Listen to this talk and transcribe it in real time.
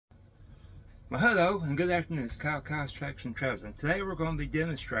Well, hello and good afternoon. It's Kyle Tracks and Trails, and today we're going to be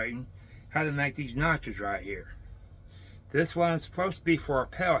demonstrating how to make these notches right here. This one is supposed to be for a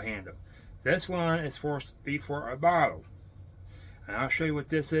pail handle. This one is supposed to be for a bottle. And I'll show you what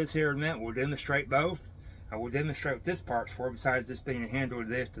this is here in a minute. We'll demonstrate both. I will demonstrate what this part's for, besides this being a handle to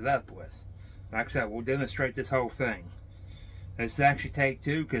lift it up with. Like I said, we'll demonstrate this whole thing. This is actually take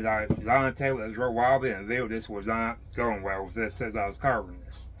two because I was on the table, it was real wobbly, and the video just was not going well with this as I was carving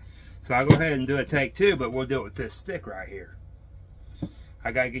this. So I'll go ahead and do a take two, but we'll do it with this stick right here.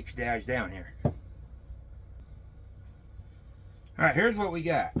 I gotta get you guys down here. Alright, here's what we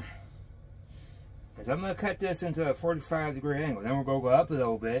got. Is I'm gonna cut this into a 45-degree angle. Then we're gonna go up a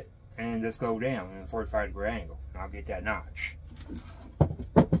little bit and just go down in a 45-degree angle. And I'll get that notch.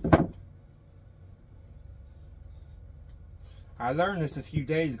 I learned this a few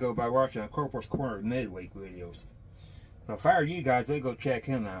days ago by watching a Corporal's Corner midweek videos. So if I were you guys, I'd go check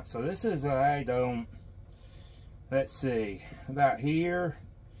him out. So this is, let's see, about here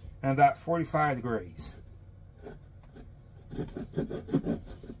and about 45 degrees. And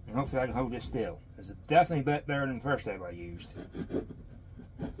hopefully I can hold this still. It's definitely a bit better than the first tape I used.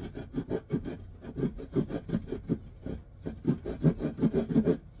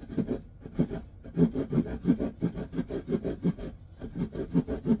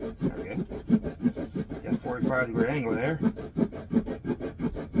 There we go. Got a 45-degree angle there.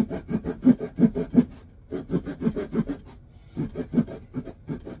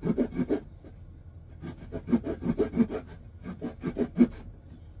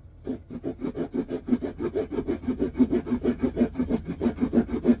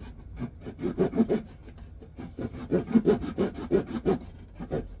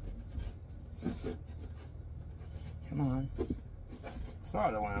 Come on.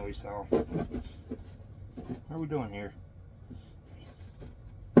 Saw the one we saw. What are we doing here?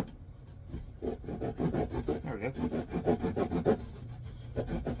 There we go.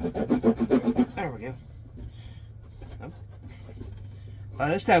 There we go. Nope. Well,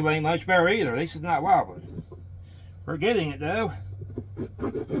 this tab ain't much better either. This is not wobbling. We're getting it though.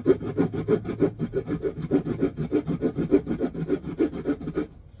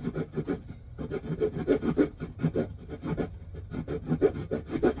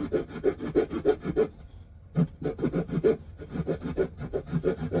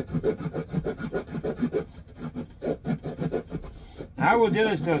 I will do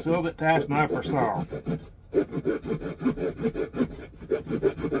this till it's a little bit past my upper saw.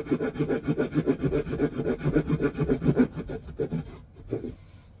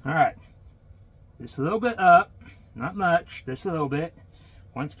 Alright, just a little bit up, not much, just a little bit.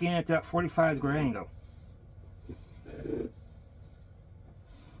 Once again at that 45-degree angle.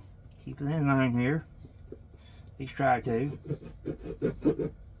 Keep it in line here. At least try to.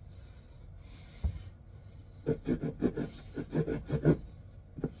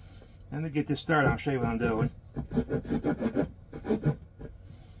 Let me get this started, I'll show you what I'm doing.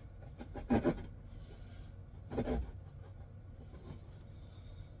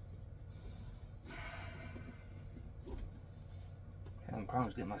 Having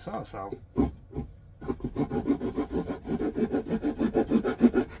problems getting my saw.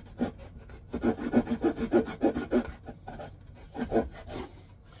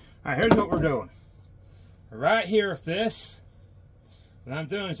 Alright, here's what we're doing. Right here with this, what I'm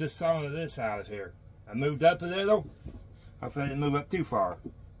doing is just sawing this out of here. I moved up a little. Hopefully I didn't move up too far.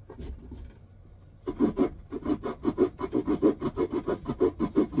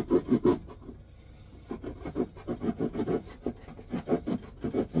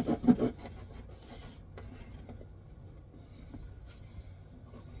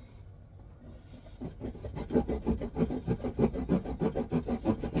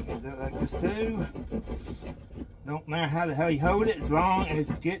 Do it like this too. Don't matter how the hell you hold it, as long as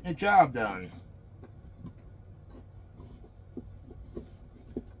it's getting the job done.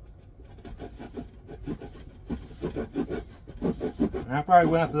 And I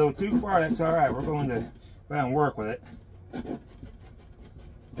probably went up a little too far, that's alright. We're going to go ahead and work with it.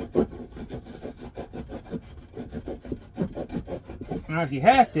 Now if you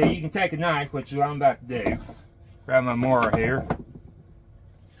have to, you can take a knife, which is what I'm about to do. Grab my mower here.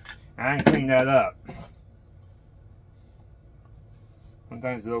 I can clean that up.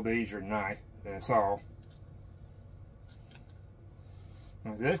 Sometimes it's a little bit easier than a saw.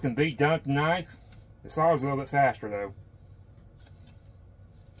 This can be done with the knife. The saw is a little bit faster though.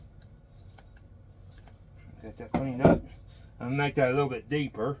 Get that cleaned up. I'm going to make that a little bit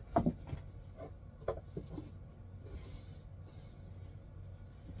deeper.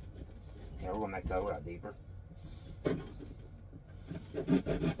 Yeah, we're going to make that a little deeper.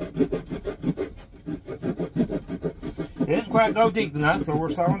 quite go deep enough, so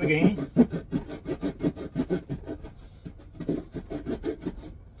we're sawing again.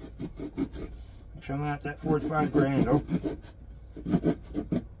 Trim out that 45 degree angle.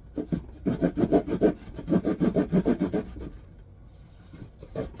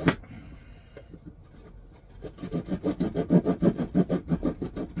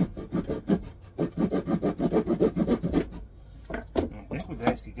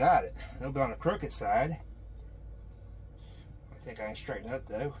 Got it. It'll be on the crooked side. I think I can straighten up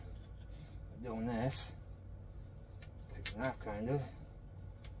though. I'm doing this. Take the knife kind of.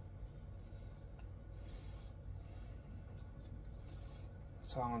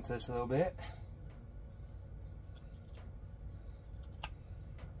 Saw onto this a little bit.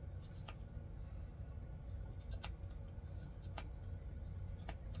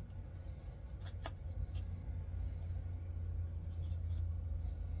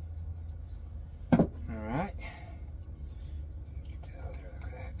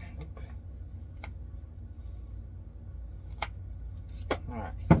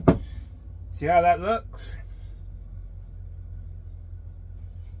 See how that looks?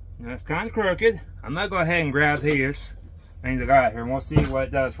 Now it's kind of crooked. I'm going to go ahead and grab his things I got here and we'll see what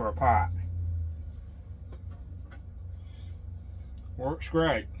it does for a pot. Works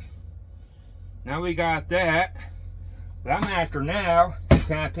great. Now we got that. What I'm after now is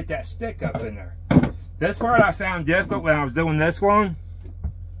kind of put that stick up in there. This part I found difficult when I was doing this one.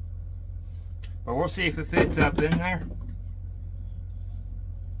 But we'll see if it fits up in there.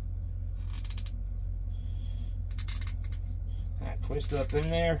 Twist it up in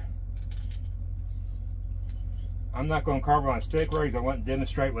there. I'm not going to carve on a stick rigs. I want to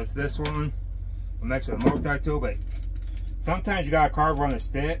demonstrate with this one. What makes it a multi-tool, but sometimes you got to carve on a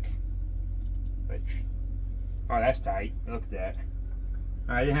stick. Which, oh, that's tight. Look at that.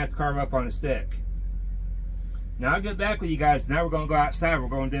 I didn't have to carve up on the stick. Now I'll get back with you guys. Now we're going to go outside. We're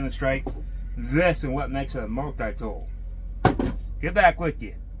going to demonstrate this and what makes it a multi-tool. Get back with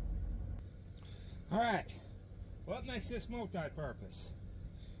you. All right. What makes this multi-purpose?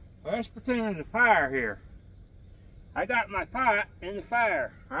 Well, let's pretend there's a fire here. I got my pot in the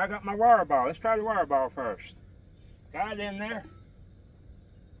fire. I got my wire ball. Let's try the wire ball first. Got it in there.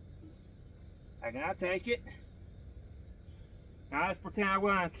 I can now take it. Now let's pretend I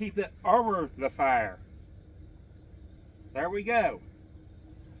want to keep it over the fire. There we go.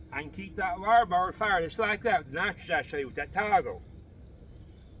 I can keep that wire ball over the fire just like that with the knotch I showed you with that toggle.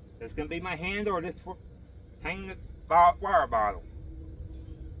 This can be my handle or this for hang the wire bottle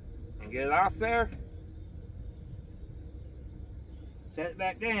and get it off there. Set it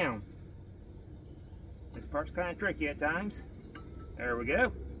back down. This part's kind of tricky at times. There we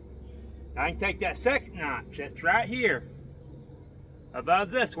go. I can take that second notch that's right here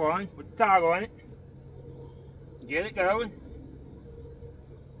above this one with the toggle in it. Get it going.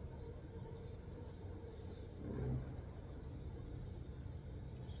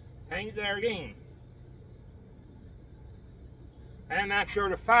 Hang it there again. And make sure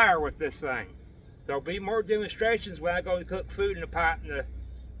to fire with this thing. There'll be more demonstrations when I go to cook food in the pot and the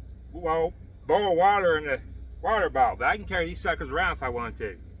boil water in the water bottle. But I can carry these suckers around if I want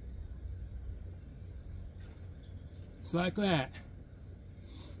to. Just like that.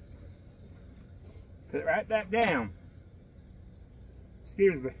 Put it right back down.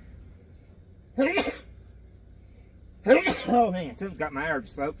 Excuse me. Oh man, something's got my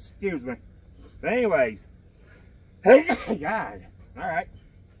allergies, folks. Excuse me. But anyways. God. Alright,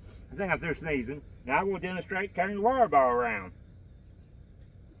 I think I'm through sneezing. Now I'm going to demonstrate carrying the water bottle around.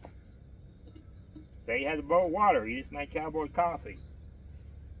 Say you had a bowl of water, you just made cowboy coffee.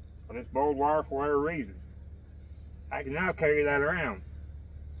 Or this bowl of water for whatever reason. I can now carry that around.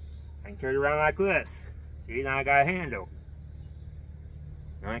 I can carry it around like this. See, now I got a handle.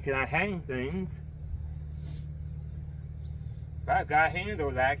 Now can I hang things? If I've got a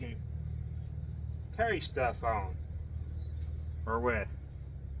handle that I can carry stuff on. Or with.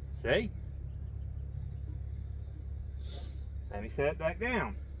 See? Let me set it back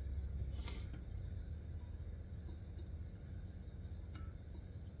down.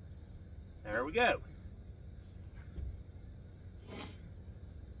 There we go.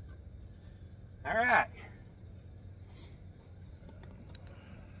 Alright.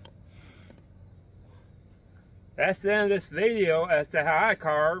 That's the end of this video as to how I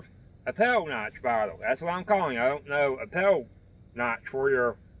carve a pell notch bottle. That's what I'm calling it. I don't know a pell notch for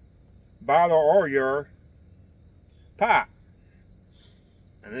your bottle or your pot.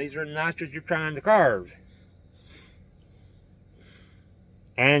 And these are the notches you're trying to carve.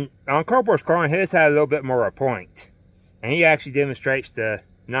 And on Corporal's car, his had a little bit more of a point. And he actually demonstrates the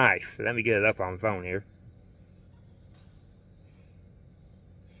knife. Let me get it up on the phone here.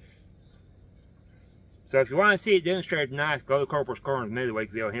 So if you want to see it demonstrated with a knife, go to Corporal's Corner's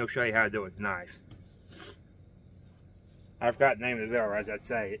midweek video and he'll show you how to do it with a knife. I forgot the name of the video as I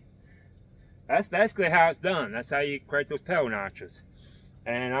say it. That's basically how it's done. That's how you create those pedal notches.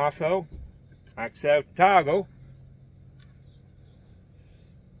 And also, like I said with the toggle,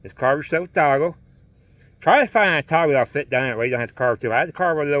 just carve yourself a toggle. Try to find a toggle that'll fit down there where you don't have to carve too. I had to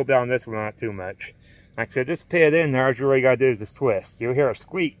carve a little bit on this one, not too much. Like I said, just put it in there. All you really got to do is just twist. You'll hear a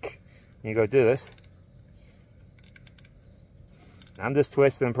squeak. You go do this. I'm just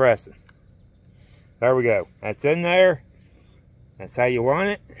twisting and pressing. There we go. That's in there. That's how you want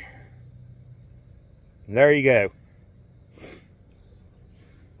it. And there you go.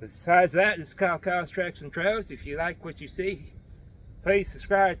 But besides that, this is Kyle's Tracks and Trails. If you like what you see, please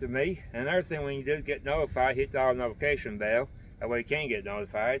subscribe to me. And another thing when you do get notified, hit the all notification bell. That way you can get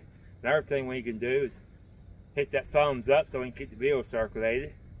notified. Another thing we can do is hit that thumbs up so we can keep the video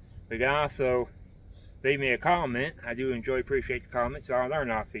circulated. We can also leave me a comment. I do appreciate the comments, so I'll learn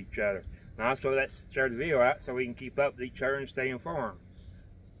off each other. And also let's share the video out so we can keep up with each other and stay informed.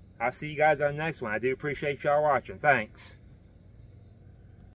 I'll see you guys on the next one. I do appreciate y'all watching. Thanks.